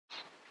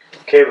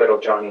Okay, little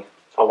Johnny,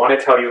 I want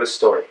to tell you a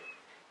story.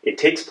 It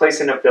takes place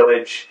in a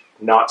village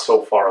not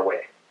so far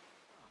away.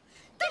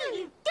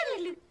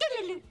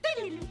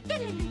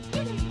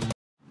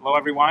 Hello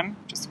everyone,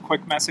 just a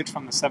quick message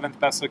from the 7th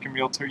best looking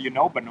realtor you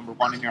know, but number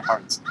 1 in your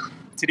hearts.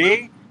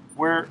 Today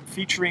we're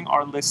featuring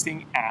our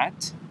listing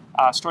at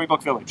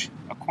Storybook Village,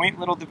 a quaint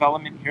little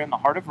development here in the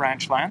heart of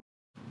Ranchlands.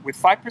 With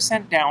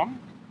 5% down,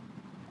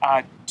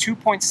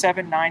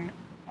 2.79%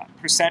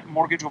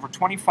 mortgage over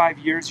 25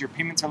 years, your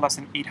payments are less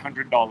than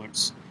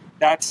 $800.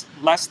 That's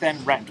less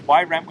than rent.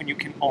 Why rent when you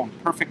can own?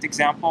 Perfect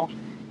example.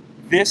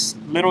 This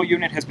little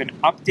unit has been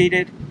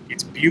updated.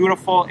 It's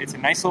beautiful. It's a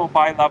nice little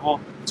bi-level.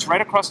 It's right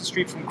across the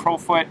street from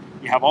Crowfoot.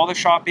 You have all the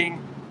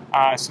shopping,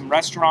 some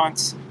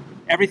restaurants,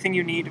 everything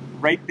you need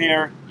right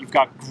there. You've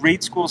got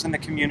great schools in the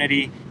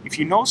community. If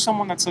you know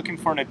someone that's looking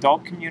for an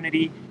adult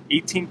community,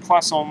 18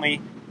 plus only,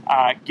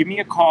 give me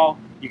a call.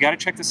 You got to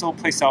check this little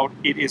place out.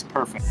 It is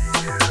perfect.